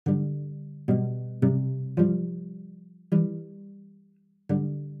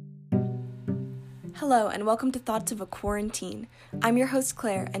Hello, and welcome to Thoughts of a Quarantine. I'm your host,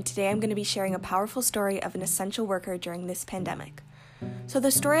 Claire, and today I'm going to be sharing a powerful story of an essential worker during this pandemic. So the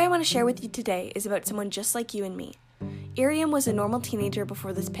story I want to share with you today is about someone just like you and me. Iriam was a normal teenager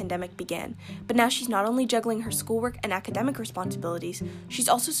before this pandemic began, but now she's not only juggling her schoolwork and academic responsibilities, she's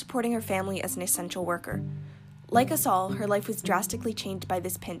also supporting her family as an essential worker. Like us all, her life was drastically changed by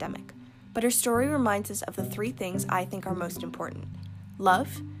this pandemic, but her story reminds us of the three things I think are most important: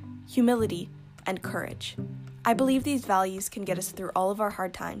 love, humility, and courage. I believe these values can get us through all of our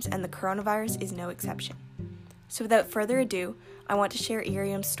hard times, and the coronavirus is no exception. So without further ado, I want to share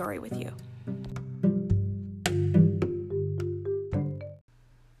Iriam's story with you.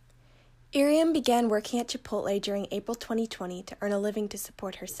 Iriam began working at Chipotle during April 2020 to earn a living to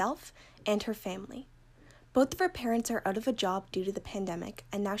support herself and her family. Both of her parents are out of a job due to the pandemic,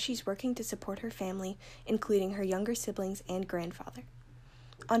 and now she's working to support her family, including her younger siblings and grandfather.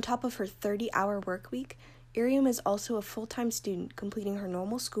 On top of her 30-hour work week, Iriam is also a full-time student completing her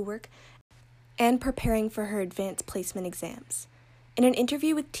normal schoolwork and preparing for her advanced placement exams. In an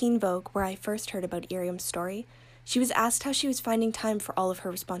interview with Teen Vogue, where I first heard about Iriam's story, she was asked how she was finding time for all of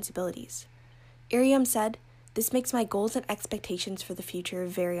her responsibilities. Iriam said, "This makes my goals and expectations for the future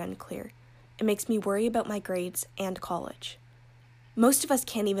very unclear. It makes me worry about my grades and college." Most of us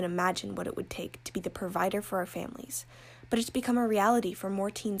can't even imagine what it would take to be the provider for our families, but it's become a reality for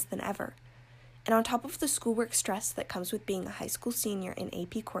more teens than ever. And on top of the schoolwork stress that comes with being a high school senior in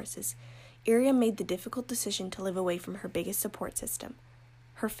AP courses, Iriam made the difficult decision to live away from her biggest support system,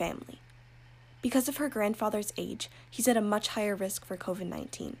 her family. Because of her grandfather's age, he's at a much higher risk for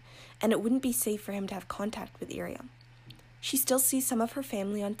COVID-19, and it wouldn't be safe for him to have contact with Iriam. She still sees some of her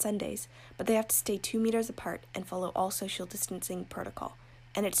family on Sundays, but they have to stay 2 meters apart and follow all social distancing protocol,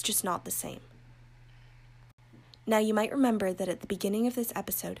 and it's just not the same. Now, you might remember that at the beginning of this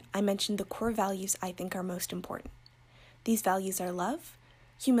episode, I mentioned the core values I think are most important. These values are love,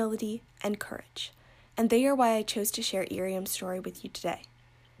 humility, and courage, and they are why I chose to share Iriam's story with you today.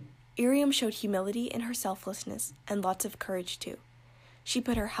 Iriam showed humility in her selflessness and lots of courage too. She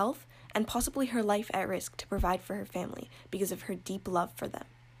put her health and possibly her life at risk to provide for her family because of her deep love for them.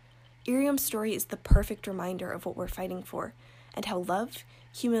 Iriam's story is the perfect reminder of what we're fighting for and how love,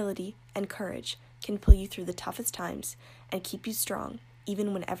 humility, and courage can pull you through the toughest times and keep you strong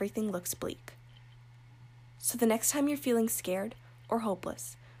even when everything looks bleak. So the next time you're feeling scared or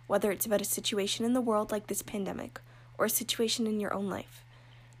hopeless, whether it's about a situation in the world like this pandemic or a situation in your own life,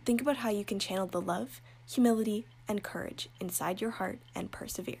 think about how you can channel the love, humility, and courage inside your heart and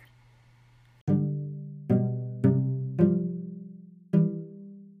persevere.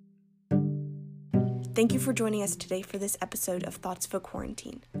 Thank you for joining us today for this episode of Thoughts of a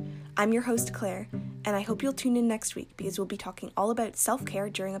Quarantine. I'm your host, Claire, and I hope you'll tune in next week because we'll be talking all about self-care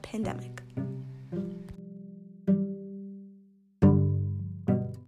during a pandemic.